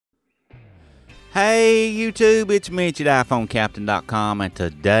Hey YouTube, it's Mitch at iPhonecaptain.com, and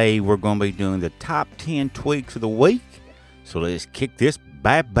today we're going to be doing the top 10 tweaks of the week. So let's kick this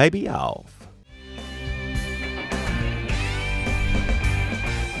bad baby off.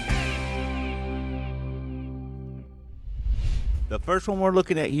 The first one we're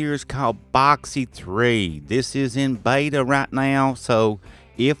looking at here is called Boxy 3. This is in beta right now, so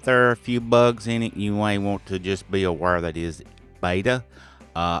if there are a few bugs in it, you may want to just be aware that it is beta.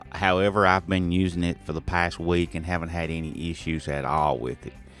 However, I've been using it for the past week and haven't had any issues at all with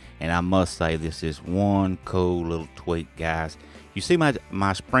it. And I must say, this is one cool little tweak, guys. You see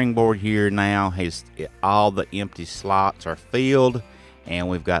my springboard here now has all the empty slots are filled, and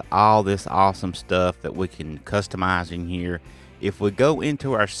we've got all this awesome stuff that we can customize in here. If we go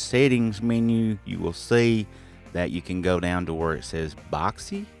into our settings menu, you will see that you can go down to where it says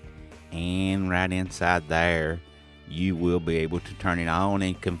Boxy, and right inside there you will be able to turn it on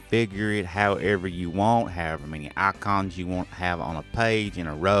and configure it however you want, however many icons you want to have on a page, in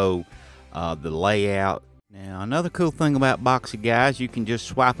a row, the layout. Now, another cool thing about Boxy, guys, you can just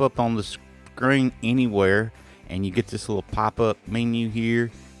swipe up on the screen anywhere and you get this little pop-up menu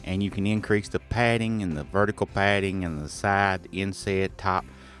here, and you can increase the padding and the vertical padding and the side, inset, top.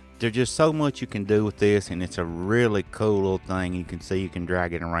 There's just so much you can do with this, and it's a really cool little thing. You can see you can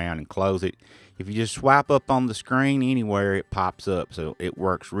drag it around and close it. If you just swipe up on the screen anywhere, it pops up, so it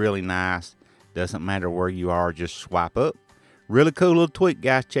works really nice. Doesn't matter where you are, just swipe up. Really cool little tweak,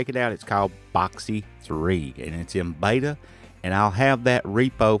 guys. Check it out. It's called Boxy 3, and it's in beta, and I'll have that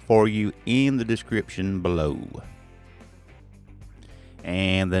repo for you in the description below.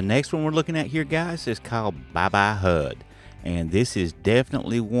 And the next one we're looking at here, guys, is called ByByHood, and this is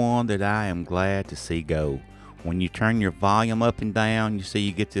definitely one that I am glad to see go. When you turn your volume up and down, you see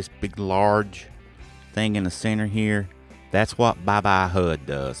you get this big large thing in the center here. That's what ByByHood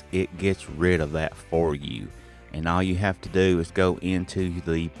does. It gets rid of that for you, and all you have to do is go into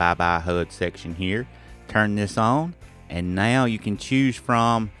the ByByHood section here, turn this on, and now you can choose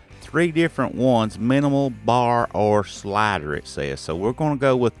from 3 different ones: minimal, bar, or slider, it says. So we're going to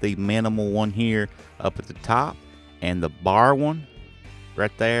go with the minimal one here up at the top, and the bar one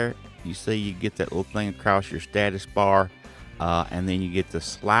right there. You see you get that little thing across your status bar, and then you get the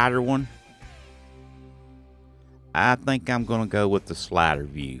slider one. I think I'm going to go with the slider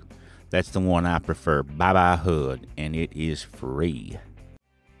view. That's the one I prefer, ByByHood, and it is free.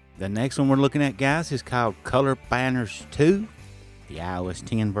 The next one we're looking at, guys, is called Color Banners 2. The iOS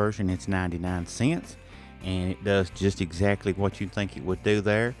 10 version, it's 99 cents, and it does just exactly what you think it would do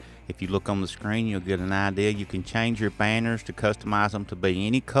there. If you look on the screen, you'll get an idea. You can change your banners to customize them to be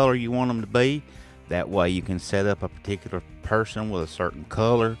any color you want them to be. That way you can set up a particular person with a certain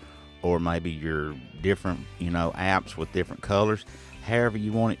color, or maybe your different, apps with different colors, however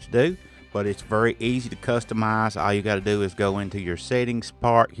you want it to do. But it's very easy to customize. All you got to do is go into your settings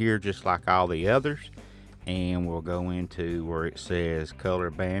part here, just like all the others, and we'll go into where it says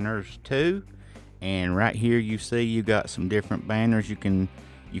Color Banners 2, and right here you see you got some different banners. You can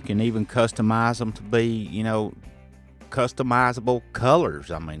even customize them to be, customizable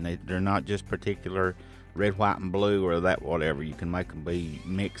colors. I mean, they're not just particular red, white, and blue, or that whatever. You can make them be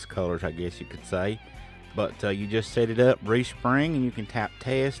mixed colors, I guess you could say. But you just set it up, respring, and you can tap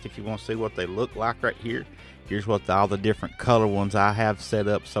test if you want to see what they look like right here. Here's what all the different color ones I have set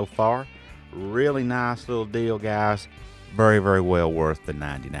up so far. Really nice little deal, guys. Very, very well worth the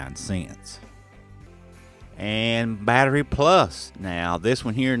 99 cents. And Battery Plus. Now, this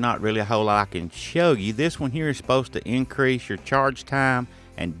one here, not really a whole lot I can show you. This one here is supposed to increase your charge time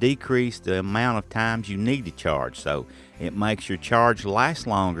and decrease the amount of times you need to charge. So it makes your charge last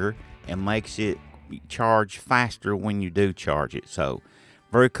longer and makes it charge faster when you do charge it. So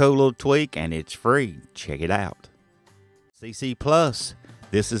very cool little tweak, and it's free. Check it out. CCPlus.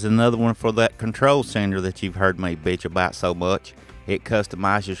 This is another one for that control center that you've heard me bitch about so much. It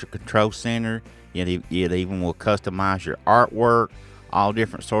customizes your control center. It even will customize your artwork, all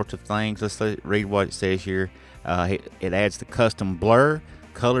different sorts of things. Let's read what it says here. It adds the custom blur,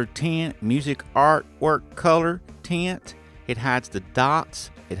 color tint, music artwork color tint. It hides the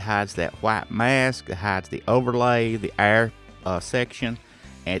dots. It hides that white mask. It hides the overlay, the air section.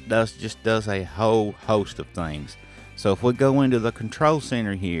 And it just does a whole host of things. So if we go into the control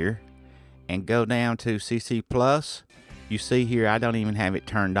center here and go down to CCPlus, you see here I don't even have it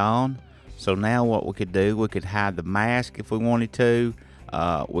turned on. So now what we could do, we could hide the mask if we wanted to.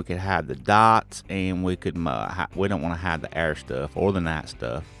 We could hide the dots, and we don't want to hide the air stuff or the night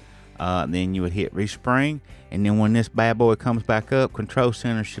stuff. Then you would hit respring, and then when this bad boy comes back up, control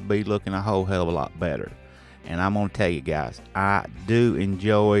center should be looking a whole hell of a lot better. And I'm going to tell you guys, I do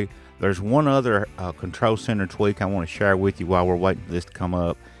enjoy There's one other control center tweak I want to share with you while we're waiting for this to come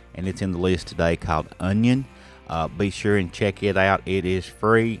up, and it's in the list today, called Onion. Be sure and check it out. It is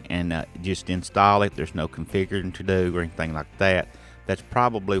free, and just install it. There's no configuring to do or anything like that. That's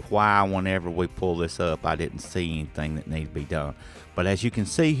probably why whenever we pull this up, I didn't see anything that needs to be done. But as you can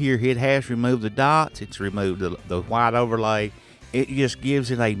see here, it has removed the dots. It's removed the white overlay. It just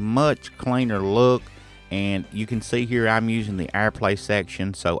gives it a much cleaner look. And you can see here I'm using the AirPlay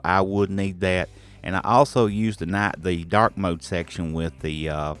section, so I would need that. And I also use the dark mode section with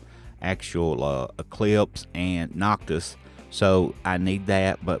the actual Eclipse and Noctis, so I need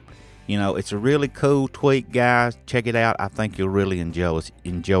that. But you know, it's a really cool tweak, guys. Check it out. I think you'll really enjoy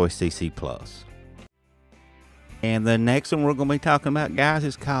CCPlus. And the next one we're going to be talking about, guys,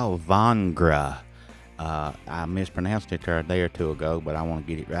 is called Bhangra. I mispronounced it a day or two ago, but I want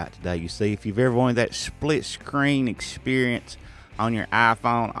to get it right today. You see, if you've ever wanted that split screen experience on your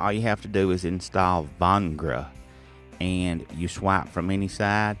iPhone, all you have to do is install Bhangra, and you swipe from any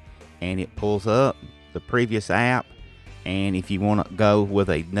side and it pulls up the previous app. And if you want to go with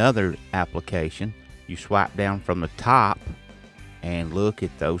another application, you swipe down from the top and look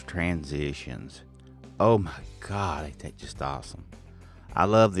at those transitions. Oh my God, ain't that just awesome? I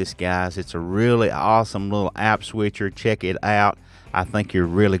love this, guys. It's a really awesome little app switcher. Check it out. I think you're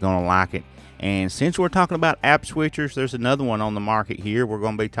really going to like it. And since we're talking about app switchers, there's another one on the market here we're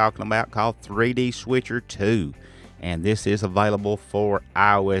going to be talking about called 3D Switcher 2. And this is available for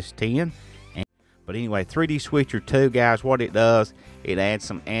iOS 10. But anyway, 3D Switcher 2, guys, what it does, it adds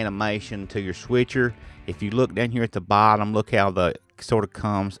some animation to your switcher. If you look down here at the bottom, look how the sort of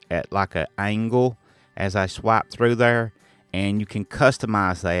comes at like an angle as I swipe through there. And you can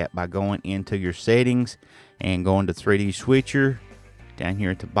customize that by going into your settings and going to 3D Switcher down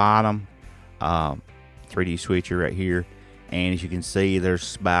here at the bottom. 3D Switcher right here. And as you can see,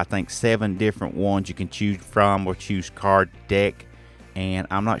 there's about, I think, 7 different ones you can choose from, or choose card deck. And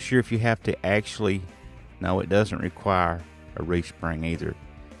I'm not sure if you have to actually, no, it doesn't require a respring either.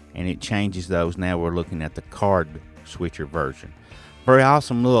 And it changes those. Now we're looking at the card switcher version. Very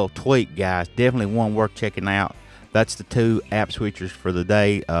awesome little tweak, guys. Definitely one worth checking out. That's the 2 app switchers for the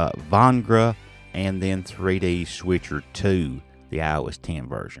day, Bhangra and then 3D Switcher 2, the iOS 10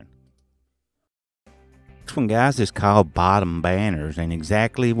 version. This one, guys, is called Bottom Banners, and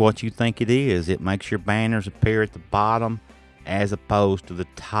exactly what you think it is. It makes your banners appear at the bottom as opposed to the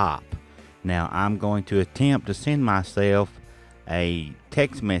top. Now, I'm going to attempt to send myself a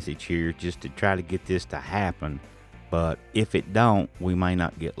text message here just to try to get this to happen, but if it don't, we may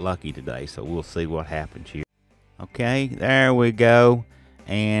not get lucky today, so we'll see what happens here. Okay, there we go.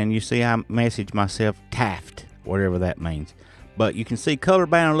 And you see I messaged myself Taft, whatever that means. But you can see color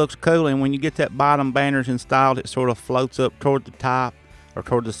banner looks cool, and when you get that bottom banners installed, it sort of floats up toward the top or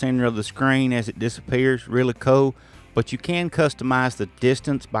toward the center of the screen as it disappears. Really cool. But you can customize the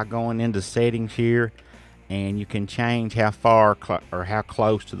distance by going into settings here, and you can change how far or how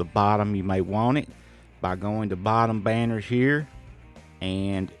close to the bottom you may want it by going to bottom banners here.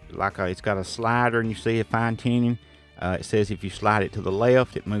 And like it's got a slider, and you see a fine tuning. It says if you slide it to the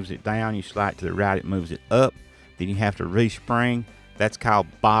left, it moves it down. You slide it to the right, it moves it up. Then you have to respring. That's called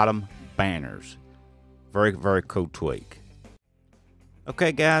bottom banners. Very, very cool tweak.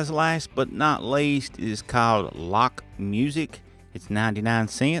 Okay, guys, last but not least is called LockMusic. It's 99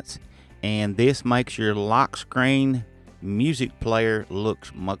 cents, and this makes your lock screen music player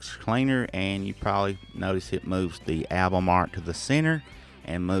looks much cleaner. And you probably notice it moves the album art to the center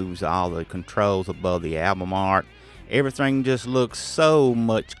and moves all the controls above the album art. Everything just looks so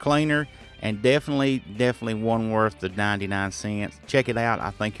much cleaner, and definitely one worth the 99 cents. Check it out. I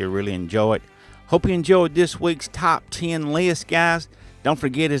think you'll really enjoy it. Hope you enjoyed this week's top 10 list, guys. Don't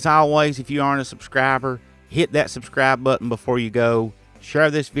forget, as always, if you aren't a subscriber, hit that subscribe button before you go. Share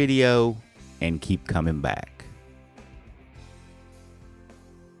this video and keep coming back.